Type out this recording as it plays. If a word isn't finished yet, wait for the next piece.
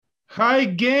Hi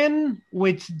again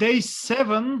with day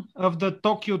 7 of the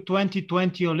Tokyo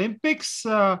 2020 Olympics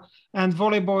and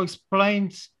Volleyball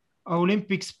Explained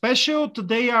Olympic Special.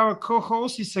 Today our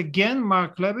co-host is again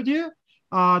Mark Lebedieu,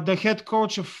 the head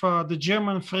coach of the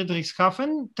German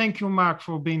Friedrichshafen. Thank you, Mark,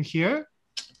 for being here.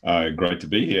 Great to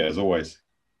be here, as always.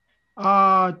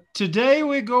 Today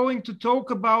we're going to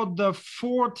talk about the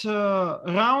fourth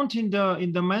round in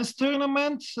the men's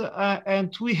tournament,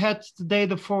 and we had today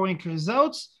the following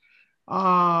results.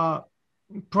 Let's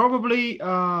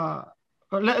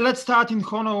start in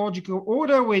chronological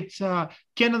order with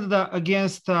Canada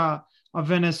against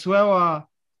Venezuela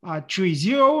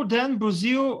 3-0. Then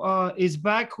Brazil is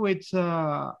back with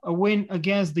a win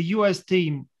against the US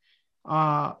team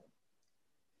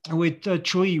with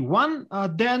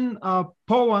 3-1. Then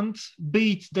Poland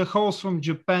beat the host from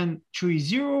Japan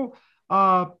 3-0.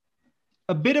 A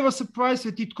bit of a surprise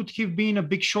that it could have been a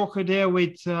big shocker there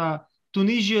with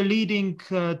Tunisia leading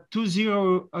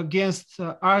 2-0 against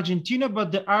Argentina, but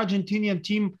the Argentinian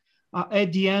team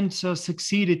at the end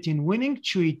succeeded in winning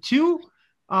 3-2.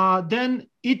 Then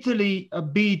Italy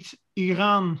beat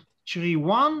Iran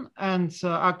 3-1 and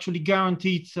actually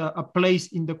guaranteed a place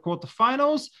in the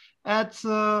quarterfinals. At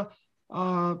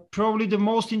probably the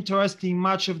most interesting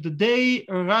match of the day,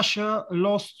 Russia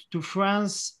lost to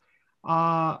France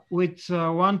with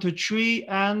 1-3,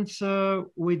 and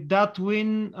with that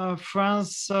win,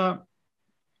 France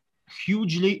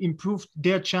hugely improved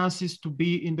their chances to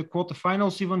be in the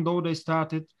quarterfinals, even though they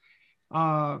started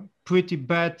pretty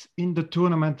bad in the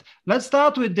tournament. Let's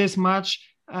start with this match,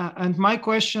 and my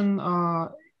question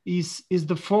is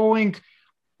the following: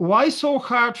 why so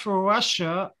hard for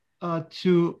Russia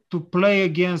to play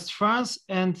against France?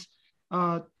 And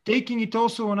taking it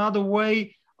also another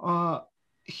way,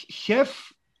 have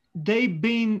they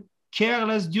been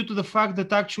careless due to the fact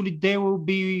that actually they will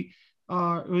be,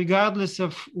 regardless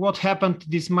of what happened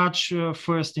this match,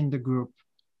 first in the group?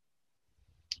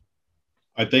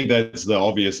 I think that's the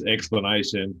obvious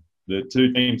explanation. The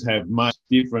two teams have much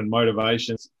different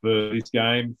motivations for this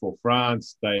game. For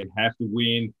France, they have to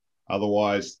win.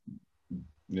 Otherwise,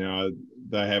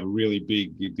 they have a really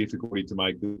big difficulty to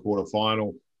make the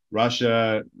quarterfinal.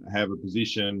 Russia have a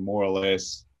position more or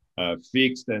less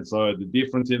fixed, and so the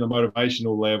difference in the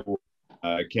motivational level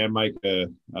can make a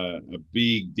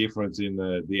big difference in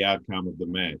the outcome of the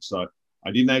match. So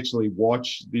I didn't actually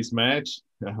watch this match,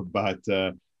 but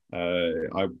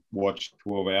I watched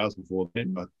 12 hours before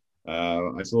then. But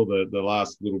I saw the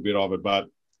last little bit of it, but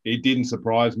it didn't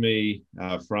surprise me.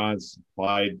 France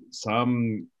played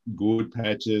some good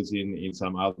patches in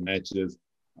some other matches.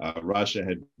 Russia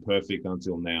had perfect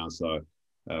until now. So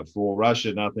for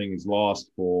Russia, nothing is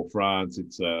lost. For France,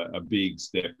 it's a big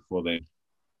step for them.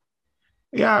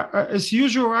 Yeah, as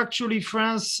usual, actually,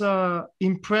 France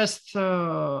impressed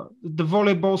the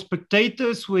volleyball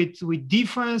spectators with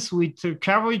defense, with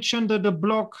coverage under the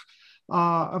block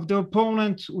of the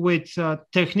opponent, with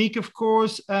technique, of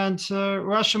course. And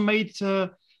Russia made a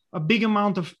big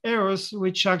amount of errors,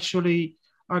 which actually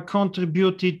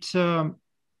contributed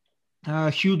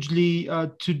hugely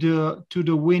to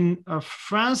the win of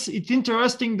France. It's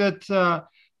interesting that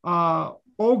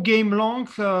all game long,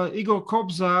 Igor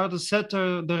Kobzar,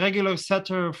 the regular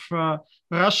setter of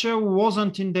Russia,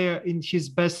 wasn't in his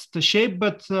best shape,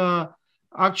 but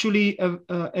actually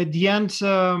at the end,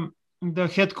 the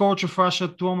head coach of Russia,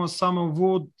 Thomas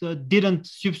Samovood, didn't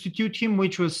substitute him,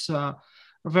 which was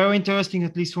very interesting,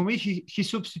 at least for me. He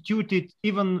substituted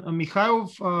even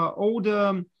Mikhailov, all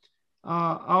the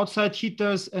outside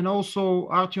hitters, and also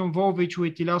Artyom Volvich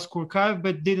with Ilyas Kurkaev,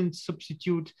 but didn't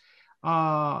substitute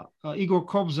Igor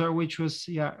Kobzar, which was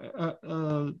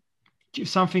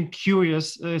something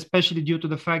curious, especially due to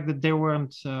the fact that they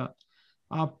weren't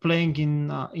playing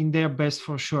in their best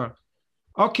for sure.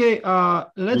 Okay,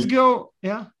 let's go.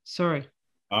 Yeah, sorry.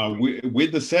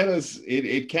 With the setters,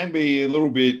 it can be a little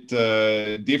bit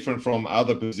different from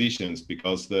other positions,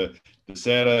 because the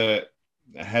setter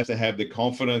has to have the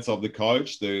confidence of the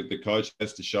coach. The coach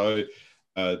has to show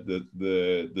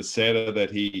the setter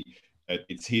that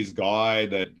it's his guy,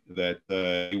 that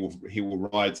he will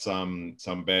ride some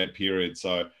bad period.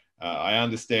 So I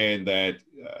understand that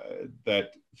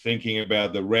thinking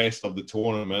about the rest of the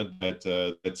tournament, that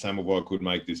Samovold could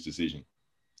make this decision.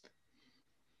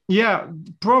 Yeah,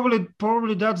 probably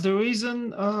that's the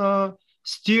reason.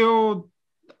 Still,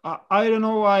 I don't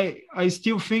know. I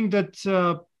still think that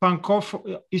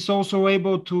Pankov is also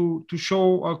able to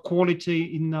show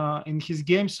quality in his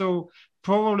game. So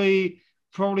probably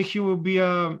he will be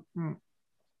a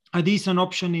a decent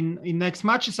option in next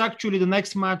matches. Actually, the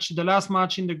next match, the last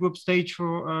match in the group stage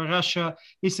for Russia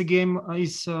is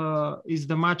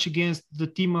the match against the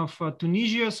team of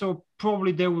Tunisia. So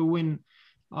probably they will win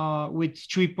with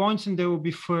 3 points, and they will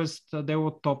be first. They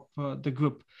will top the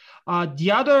group.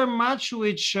 The other match,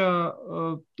 which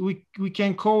we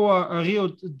can call a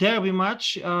real derby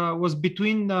match, was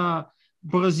between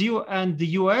Brazil and the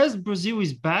US. Brazil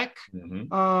is back,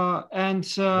 and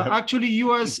actually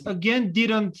US again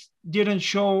didn't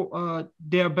show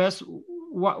their best.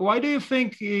 Why do you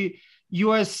think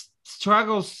US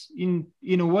struggles in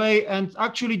a way, and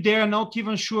actually they are not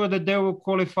even sure that they will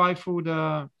qualify for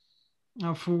the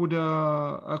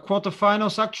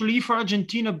quarterfinals? Actually, if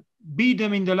Argentina beat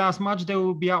them in the last match, they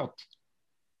will be out.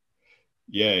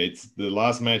 Yeah, it's the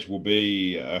last match will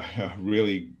be a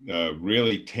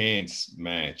really tense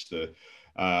match.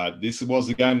 This was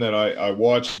the game that I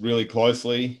watched really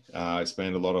closely. I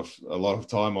spent a lot of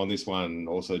time on this one,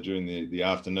 also during the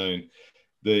afternoon.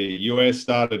 The US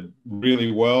started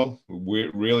really well,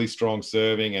 really strong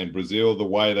serving, and Brazil, the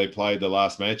way they played the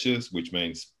last matches, which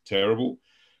means terrible.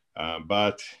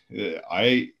 But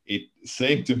it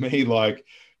seemed to me like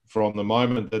from the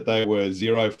moment that they were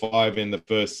 0-5 in the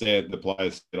first set, the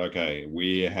players said, okay,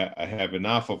 we have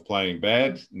enough of playing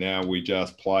bad. Now we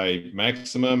just play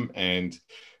maximum, and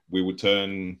we will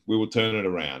turn it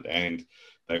around. And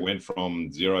they went from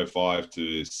 0-5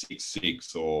 to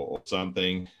 6-6 or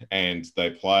something. And they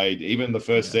played, even the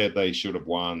first set, they should have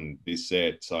won this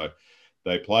set. So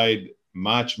they played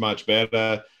much, much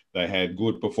better. They had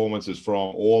good performances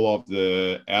from all of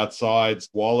the outsides.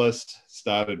 Wallace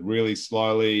started really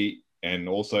slowly, and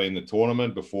also in the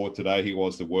tournament before today, he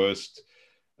was the worst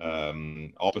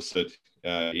opposite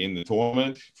in the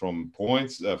tournament from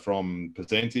points, from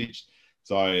percentage.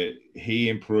 So he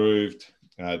improved.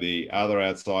 The other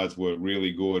outsides were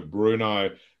really good.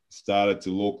 Bruno started to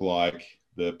look like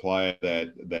the player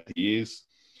that he is.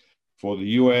 For the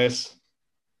US,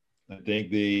 I think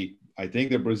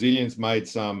the Brazilians made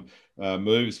some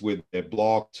moves with their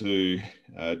block to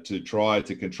try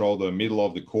to control the middle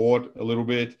of the court a little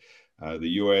bit. The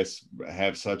US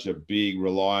have such a big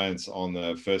reliance on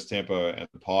the first tempo and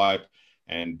the pipe,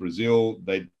 and Brazil,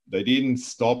 they didn't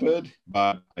stop it,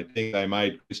 but I think they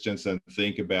made Christensen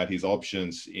think about his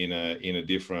options in a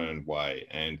different way.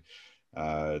 And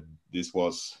this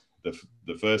was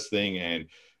the first thing, and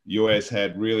US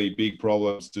had really big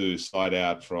problems to side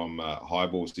out from high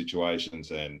ball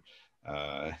situations,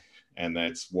 and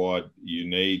that's what you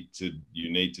need to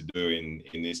do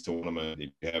in this tournament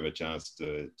if you have a chance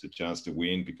to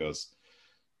win, because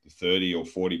the 30 or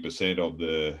 40% of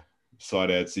the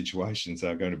side out situations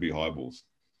are going to be high balls.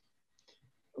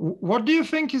 What do you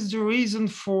think is the reason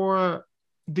for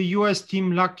the US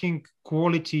team lacking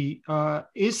quality?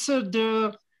 Is it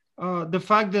the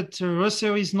fact that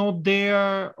Russell is not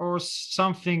there, or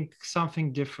something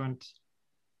different?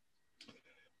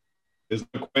 There's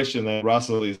no question that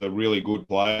Russell is a really good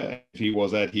player. If he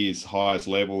was at his highest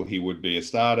level, he would be a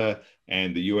starter,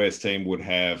 and the US team would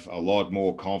have a lot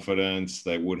more confidence.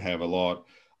 They would have a lot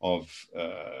of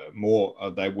more.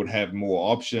 They would have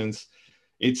more options.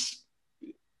 It's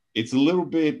a little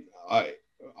bit. I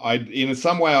in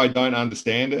some way I don't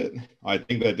understand it. I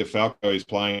think that DeFalco is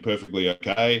playing perfectly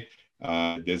okay.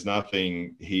 There's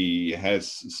nothing. He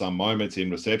has some moments in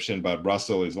reception, but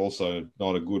Russell is also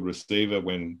not a good receiver.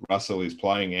 When Russell is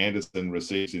playing, Anderson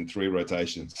receives in 3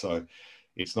 rotations. So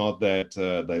it's not that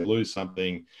they lose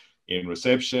something in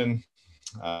reception.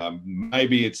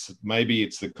 Maybe it's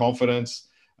the confidence.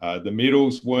 The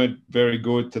middles weren't very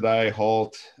good today.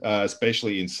 Holt,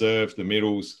 especially in serve, the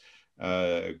middles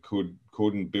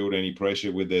couldn't build any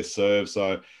pressure with their serve.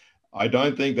 So I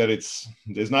don't think that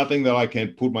there's nothing that I can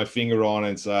put my finger on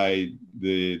and say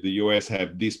the US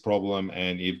have this problem,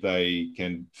 and if they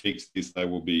can fix this, they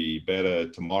will be better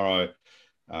tomorrow.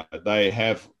 They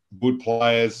have good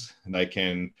players,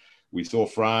 and we saw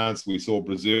France, we saw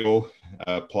Brazil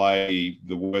play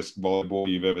the worst volleyball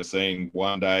you've ever seen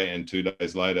one day, and 2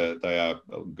 days later they are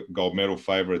gold medal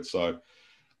favorites. So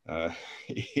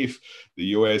if the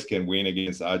US can win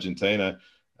against Argentina,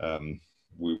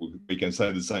 we can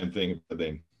say the same thing for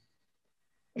them.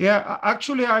 Yeah,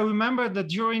 actually, I remember that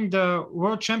during the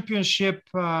World Championship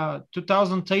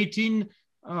 2018,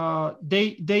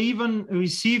 they even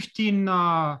received in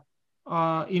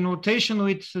rotation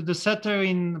with the setter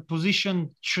in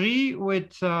position 3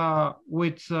 with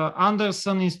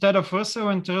Anderson instead of Russell,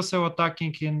 and Russell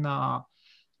attacking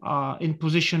in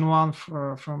position 1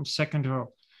 from second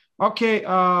row. Okay,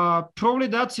 probably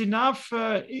that's enough.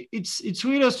 It's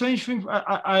really a strange thing.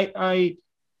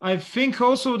 I think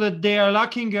also that they are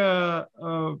lacking a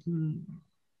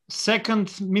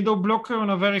second middle blocker on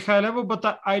a very high level,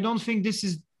 but I don't think this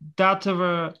is that of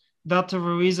a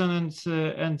reason,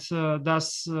 and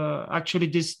thus actually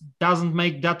this doesn't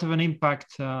make that of an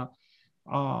impact on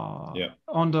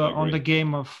the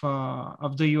game of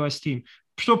the US team.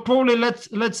 So probably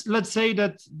let's say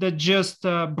that just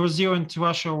Brazil and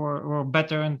Russia were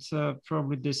better, and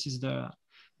probably this is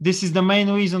the main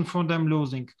reason for them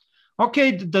losing.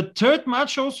 Okay, the third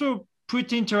match also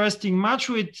pretty interesting match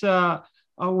with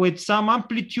some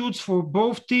amplitudes for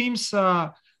both teams.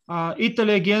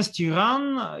 Italy against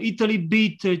Iran. Italy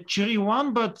beat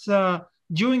 3-1, but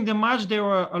during the match there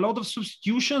were a lot of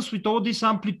substitutions with all these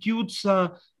amplitudes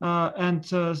and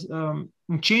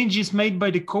changes made by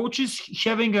the coaches,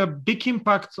 having a big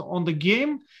impact on the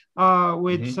game.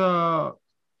 With Juan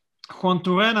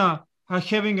Turena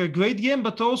having a great game,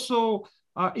 but also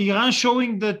Iran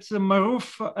showing that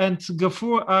Maruf and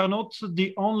Ghafour are not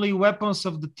the only weapons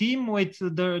of the team, with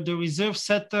the reserve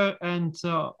setter and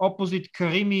opposite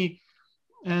Karimi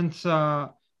and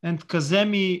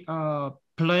Kazemi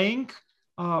playing.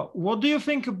 What do you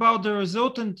think about the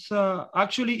result? And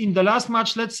actually, in the last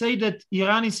match, let's say that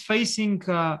Iran is facing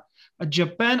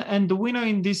Japan, and the winner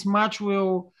in this match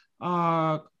will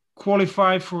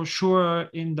qualify for sure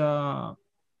in the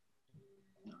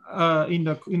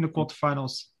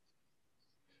quarterfinals.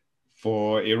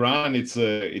 For Iran, it's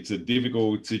a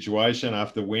difficult situation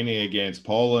after winning against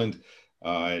Poland.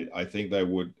 I think they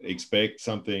would expect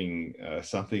something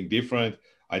different.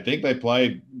 I think they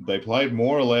played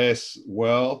more or less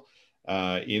well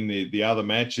in the other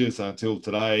matches until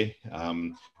today.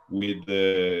 With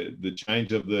the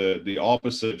change of the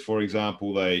opposite, for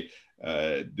example,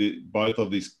 both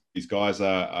of these guys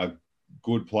are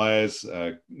good players.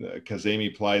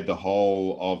 Kazemi played the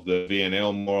whole of the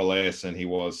VNL more or less, and he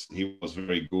was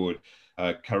very good.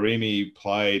 Karimi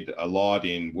played a lot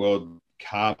in World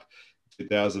Cup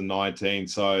 2019,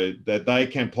 so that they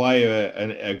can play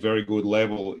a very good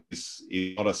level is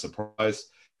not a surprise.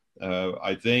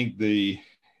 I think the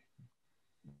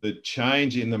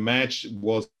change in the match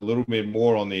was a little bit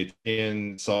more on the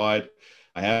Italian side.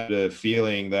 I have the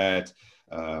feeling that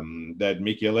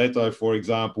Micheletto, for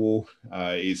example,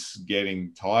 is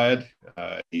getting tired.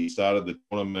 He started the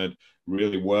tournament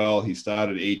really well. He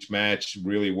started each match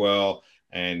really well,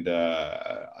 and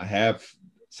I have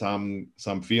some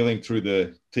feeling through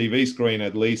the TV screen,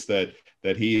 at least, that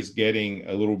he is getting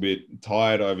a little bit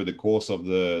tired over the course of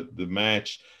the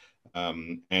match.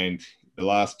 And the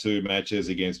last two matches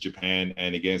against Japan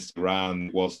and against Iran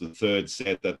was the third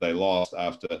set that they lost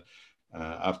after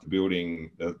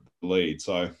building the lead.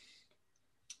 So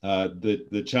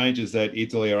the changes that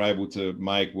Italy are able to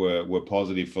make were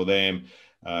positive for them.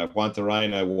 Juan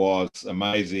Turena was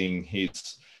amazing.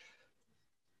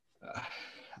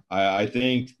 I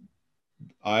think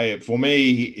for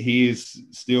me, he is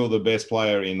still the best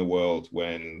player in the world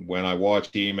when I watch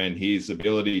him, and his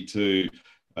ability to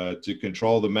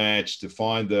control the match, to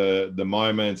find the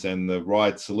moments and the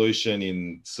right solution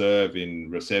in serve, in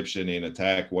reception, in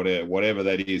attack, whatever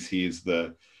that is. He's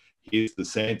the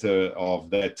center of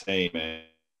that team, and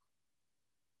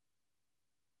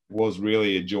it was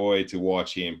really a joy to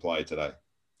watch him play today.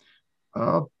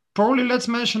 Probably let's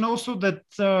mention also that,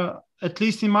 at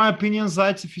least in my opinion,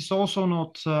 Zaitsev is also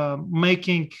not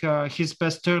making his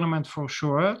best tournament for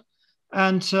sure.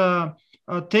 And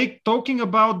talking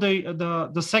about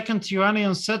the second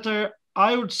Iranian setter,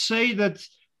 I would say that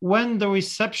when the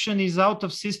reception is out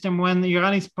of system, when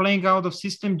Iran is playing out of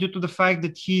system due to the fact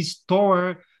that he's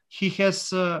taller, he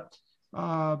has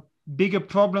bigger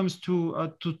problems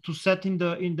to set in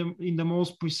the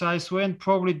most precise way, and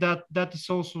probably that is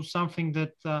also something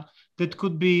that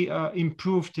could be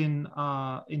improved in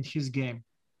his game.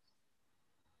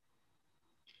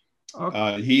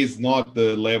 Okay. He is not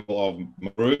the level of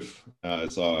Maruf,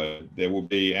 so there will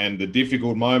be, and the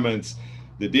difficult moments,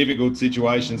 the difficult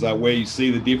situations are where you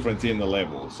see the difference in the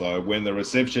level. So when the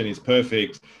reception is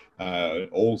perfect,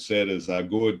 all setters are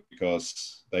good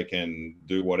because they can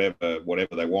do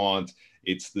whatever they want.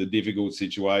 It's the difficult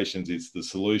situations, it's the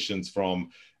solutions from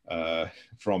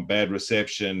bad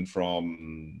reception,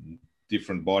 from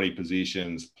different body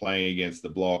positions, playing against the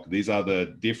block. These are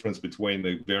the difference between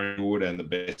the very good and the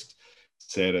best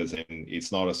setters, and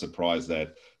it's not a surprise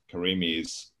that Karimi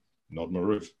is not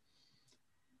Maruf.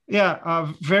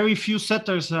 Yeah, very few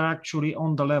setters are actually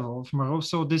on the level of Maruf,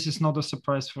 so this is not a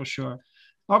surprise for sure.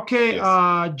 Okay,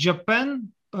 yes. Japan,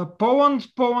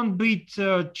 Poland beat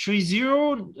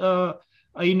 3-0.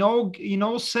 In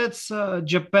all sets,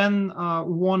 Japan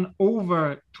won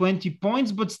over 20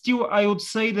 points, but still I would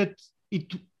say that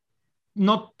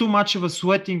not too much of a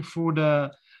sweating for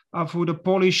the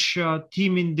Polish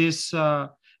team in this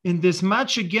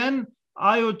match. Again,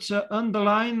 I would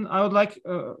like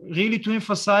really to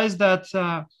emphasize that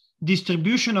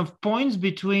distribution of points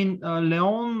between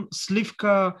Leon,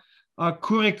 Slivka,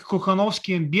 Kurek,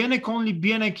 Kochanowski, and Bienek. Only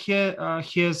Bienek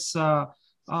has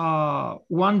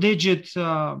one-digit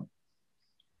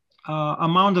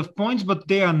amount of points, but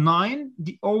they are 9.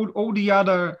 All the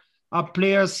other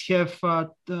players have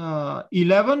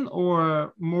 11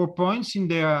 or more points in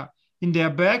their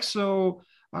bag. So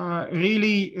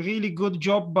really good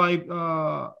job by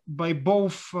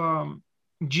both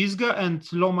Gizga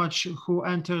and Lomac, who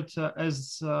entered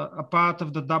as a part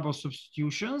of the double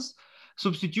substitution.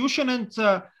 And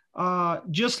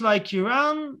just like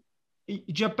Iran,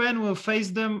 Japan will face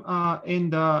them in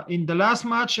the last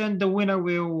match, and the winner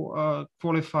will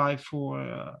qualify for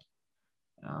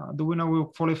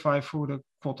the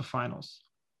quarterfinals.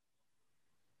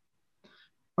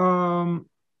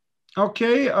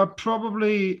 Okay,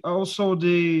 probably also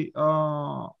the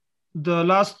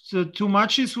last two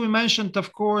matches we mentioned,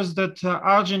 of course, that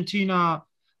Argentina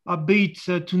beat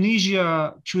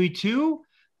Tunisia 3-2,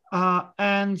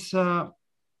 and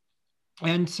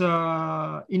in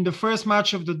the first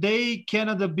match of the day,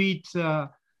 Canada beat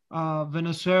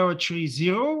Venezuela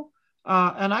 3-0.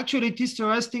 And actually, it is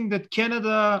interesting that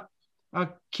Canada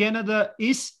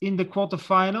is in the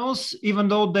quarterfinals, even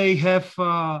though they have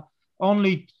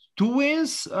only 2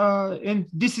 wins. And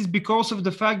this is because of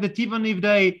the fact that even if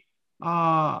they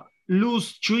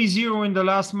lose 3-0 in the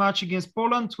last match against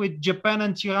Poland, with Japan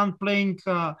and Iran playing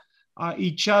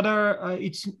each other,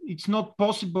 it's not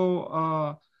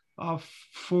possible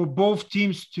for both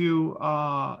teams to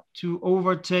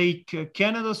overtake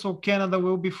Canada. So Canada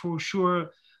will be for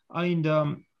sure in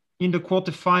the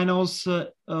quarterfinals,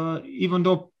 even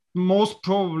though most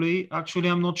probably, actually,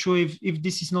 I'm not sure if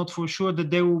this is not for sure, that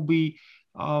they will be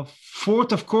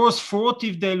fourth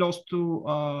if they lost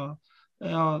to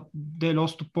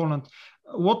Poland.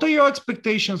 What are your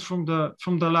expectations from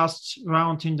the last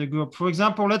round in the group? For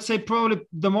example, let's say probably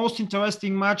the most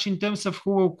interesting match in terms of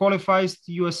who will qualify is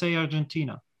USA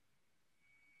Argentina.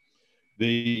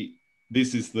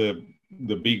 This is the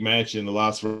big match in the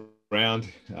last round.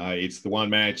 It's the one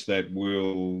match that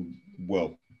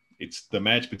it's the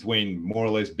match between more or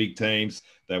less big teams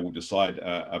that will decide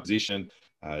a position.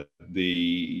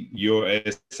 The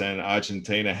US and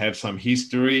Argentina have some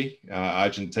history.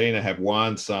 Argentina have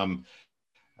won some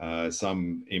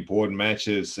important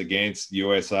matches against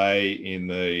USA in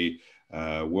the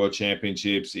World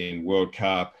Championships, in World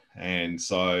Cup, and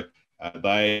so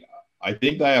I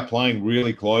think they are playing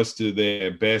really close to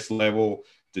their best level.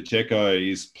 De Checo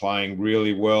is playing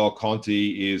really well.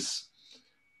 Conti is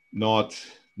not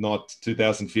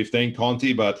 2015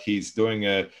 Conti, but he's doing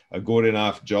a good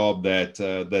enough job that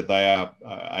they are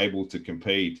able to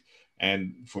compete.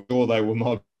 And for sure, they will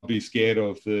not be scared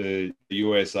of the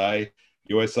USA.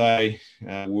 USA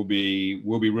will be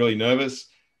really nervous,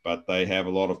 but they have a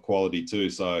lot of quality too.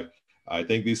 So I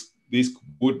think this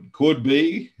should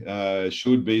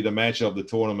be the match of the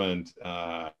tournament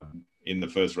in the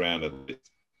first round at least.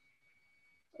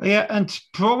 Yeah, and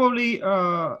probably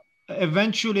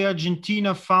eventually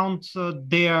Argentina found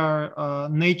their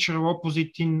nature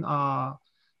opposite in,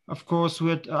 of course,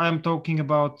 I am talking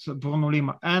about Bruno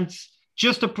Lima. And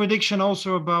just a prediction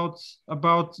also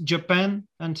about Japan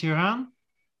and Iran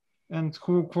and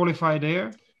who qualify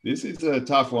there. This is a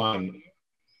tough one.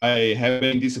 I have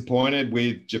been disappointed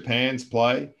with Japan's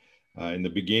play. In the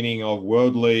beginning of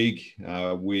World League,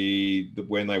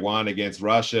 when they won against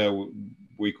Russia,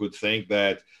 we could think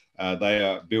that they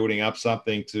are building up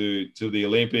something to the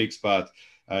Olympics, but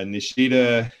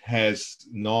Nishida has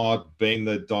not been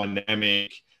the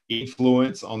dynamic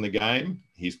influence on the game.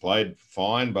 He's played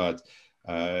fine, but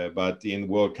in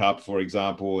World Cup, for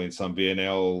example, in some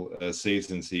VNL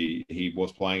seasons, he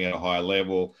was playing at a high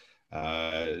level.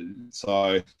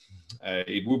 So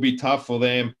it will be tough for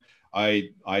them. I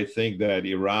think that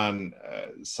Iran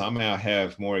somehow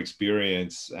have more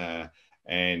experience,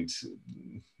 and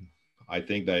I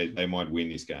think they might win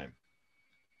this game.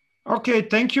 Okay,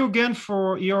 thank you again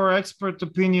for your expert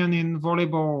opinion in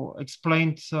Volleyball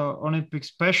Explained Olympic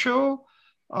Special.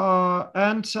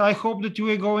 And I hope that you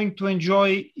are going to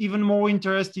enjoy even more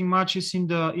interesting matches in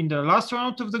the last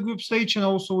round of the group stage, and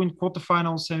also in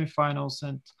quarterfinals, semifinals,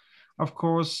 and of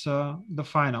course the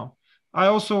final. I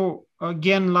also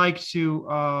again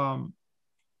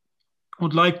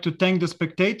would like to thank the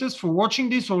spectators for watching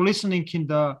this or listening in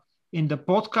the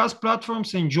podcast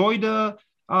platforms. Enjoy the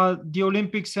the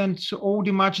Olympics and all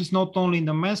the matches, not only in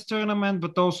the men's tournament,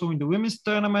 but also in the women's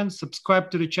tournament. Subscribe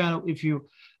to the channel if you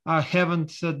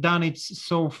haven't done it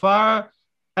so far.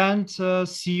 And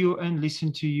see you and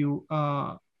listen to you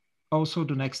also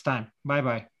the next time.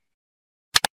 Bye-bye.